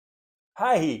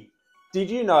Hey,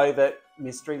 did you know that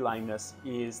mystery lameness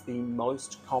is the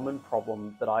most common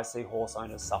problem that I see horse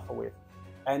owners suffer with?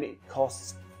 And it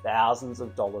costs thousands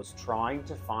of dollars trying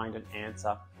to find an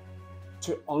answer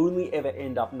to only ever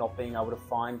end up not being able to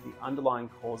find the underlying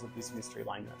cause of this mystery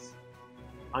lameness.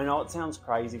 I know it sounds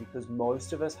crazy because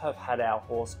most of us have had our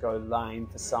horse go lame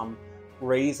for some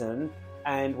reason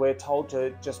and we're told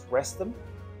to just rest them,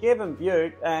 give them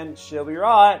bute and she'll be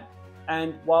right.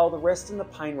 And while the rest and the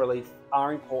pain relief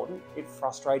are important, it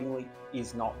frustratingly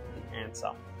is not the answer.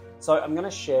 So I'm going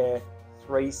to share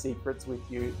 3 secrets with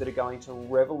you that are going to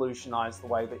revolutionize the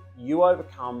way that you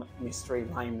overcome mystery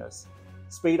lameness,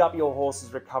 speed up your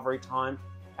horse's recovery time,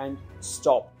 and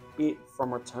stop it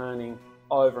from returning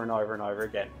over and over and over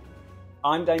again.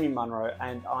 I'm Damien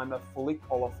and I'm a fully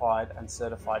qualified and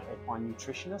certified equine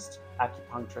nutritionist,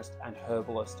 acupuncturist and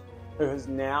herbalist who has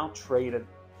now treated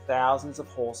thousands of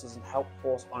horses and helped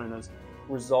horse owners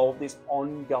resolve this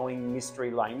ongoing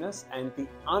mystery lameness and the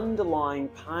underlying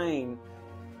pain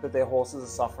that their horses are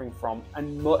suffering from,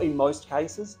 and in most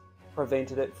cases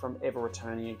prevented it from ever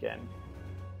returning again.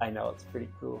 I know, it's pretty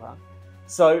cool, huh?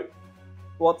 So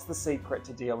what's the secret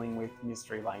to dealing with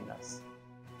mystery lameness?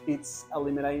 It's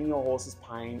eliminating your horse's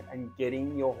pain and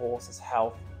getting your horse's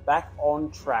health back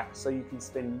on track so you can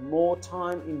spend more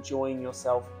time enjoying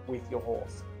yourself with your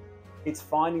horse. It's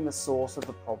finding the source of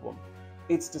the problem.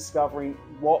 It's discovering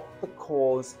what the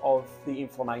cause of the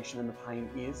inflammation and the pain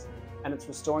is, and it's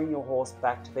restoring your horse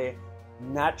back to their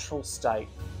natural state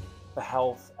for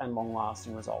health and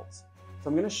long-lasting results. So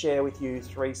I'm going to share with you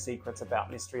 3 secrets about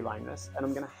mystery lameness, and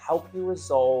I'm going to help you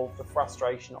resolve the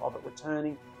frustration of it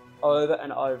returning over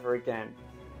and over again.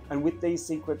 And with these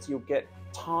secrets, you'll get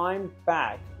time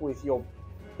back with your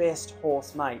best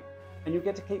horse mate, and you'll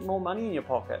get to keep more money in your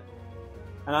pocket.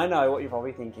 And I know what you're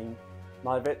probably thinking.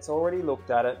 My vet's already looked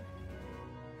at it.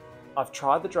 I've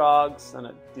tried the drugs and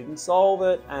it didn't solve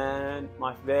it, and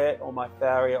my vet or my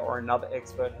farrier or another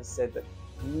expert has said that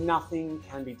nothing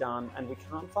can be done and we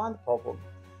can't find the problem.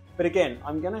 But again,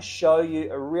 I'm going to show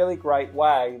you a really great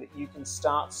way that you can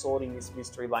start sorting this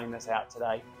mystery lameness out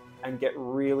today and get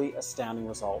really astounding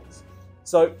results.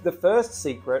 So the first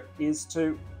secret is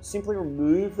to simply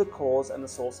remove the cause and the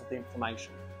source of the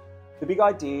inflammation. The big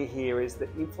idea here is that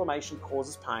inflammation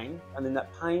causes pain, and then that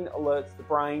pain alerts the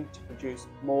brain to produce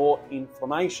more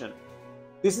inflammation.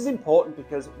 This is important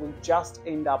because we just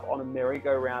end up on a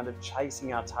merry-go-round of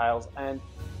chasing our tails, and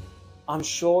I'm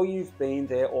sure you've been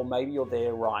there, or maybe you're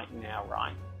there right now,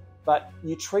 right? But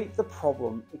you treat the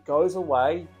problem, it goes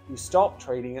away, you stop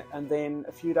treating it, and then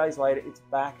a few days later it's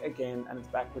back again, and it's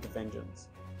back with a vengeance.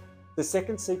 The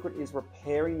second secret is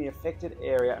repairing the affected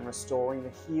area and restoring the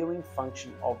healing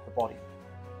function of the body.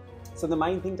 So the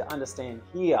main thing to understand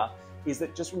here is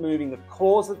that just removing the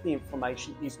cause of the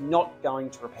inflammation is not going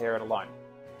to repair it alone.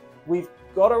 We've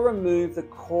got to remove the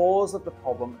cause of the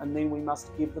problem, and then we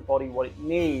must give the body what it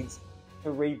needs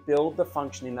to rebuild the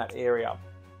function in that area.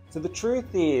 So the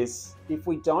truth is, if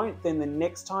we don't, then the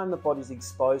next time the body's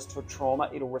exposed to a trauma,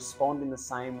 it'll respond in the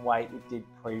same way it did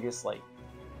previously.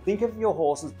 Think of your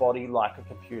horse's body like a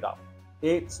computer.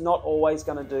 It's not always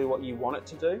going to do what you want it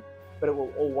to do, but it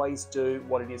will always do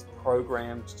what it is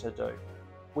programmed to do.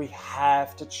 We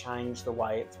have to change the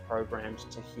way it's programmed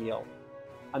to heal.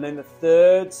 And then the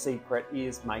third secret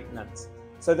is maintenance.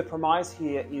 So the premise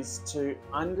here is to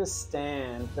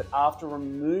understand that after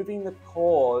removing the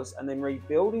cause and then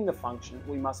rebuilding the function,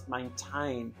 we must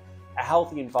maintain a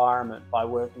healthy environment by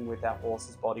working with our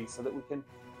horse's body so that we can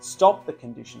stop the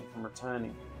condition from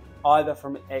returning, either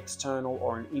from an external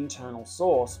or an internal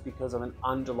source because of an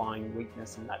underlying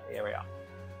weakness in that area.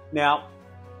 Now,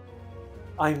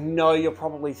 I know you're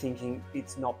probably thinking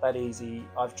it's not that easy.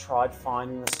 I've tried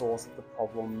finding the source of the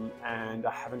problem and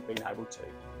I haven't been able to.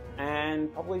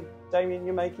 And probably, Damien,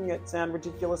 you're making it sound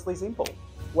ridiculously simple.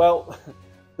 Well,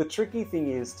 the tricky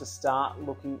thing is to start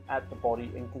looking at the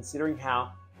body and considering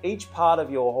how each part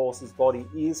of your horse's body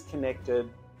is connected,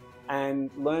 and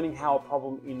learning how a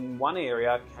problem in one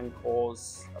area can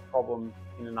cause a problem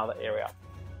in another area.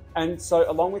 And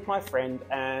so along with my friend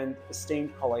and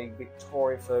esteemed colleague,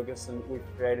 Victoria Ferguson, we've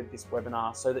created this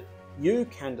webinar so that you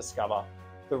can discover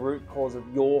the root cause of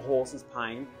your horse's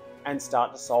pain and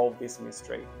start to solve this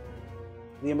mystery.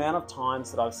 The amount of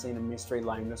times that I've seen a mystery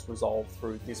lameness resolved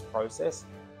through this process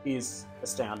is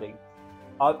astounding.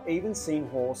 I've even seen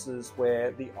horses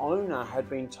where the owner had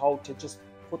been told to just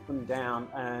put them down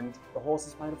and the horse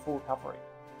has made a full recovery.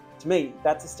 To me,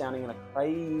 that's astounding and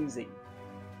crazy.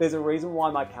 There's a reason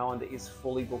why my calendar is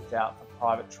fully booked out for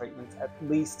private treatments at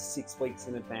least 6 weeks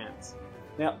in advance.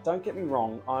 Now, don't get me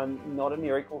wrong, I'm not a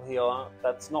miracle healer.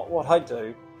 That's not what I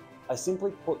do. I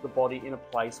simply put the body in a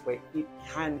place where it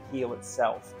can heal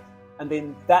itself. And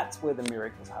then that's where the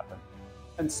miracles happen.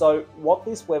 And so what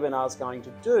this webinar is going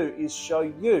to do is show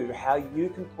you how you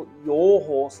can put your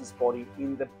horse's body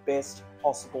in the best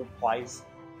possible place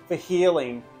for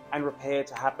healing and repair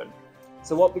to happen.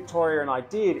 So what Victoria and I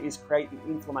did is create the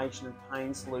inflammation and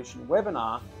pain solution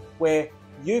webinar where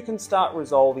you can start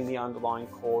resolving the underlying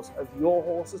cause of your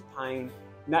horse's pain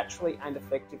naturally and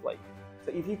effectively.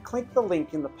 So if you click the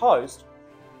link in the post,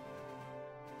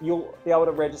 you'll be able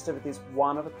to register for this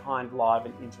one-of-a-kind live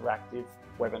and interactive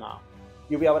webinar.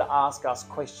 You'll be able to ask us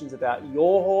questions about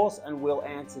your horse and we'll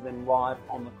answer them live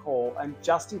on the call. And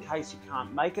just in case you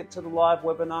can't make it to the live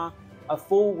webinar, a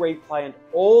full replay and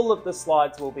all of the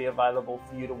slides will be available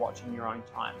for you to watch in your own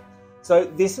time. So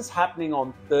this is happening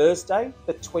on Thursday,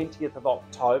 the 20th of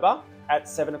October at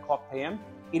 7 o'clock p.m.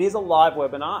 It is a live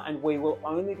webinar and we will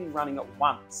only be running it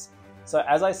once. So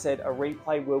as I said, a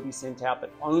replay will be sent out,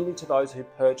 but only to those who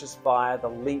purchase via the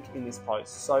link in this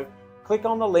post. So click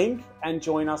on the link and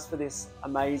join us for this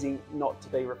amazing, not to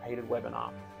be repeated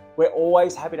webinar. We're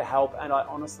always happy to help, and I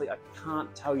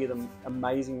can't tell you the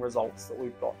amazing results that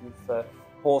we've gotten for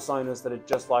horse owners that are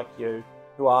just like you,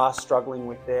 who are struggling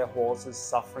with their horses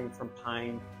suffering from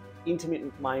pain,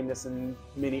 intermittent lameness, and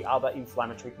many other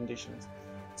inflammatory conditions.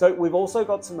 So we've also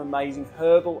got some amazing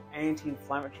herbal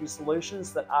anti-inflammatory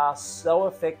solutions that are so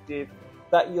effective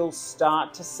that you'll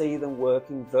start to see them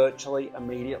working virtually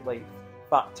immediately.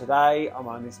 But today I'm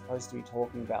only supposed to be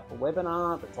talking about the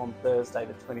webinar that's on Thursday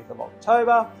the 20th of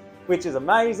October, which is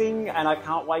amazing, and I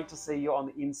can't wait to see you on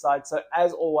the inside. So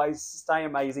as always, stay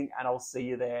amazing and I'll see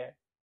you there.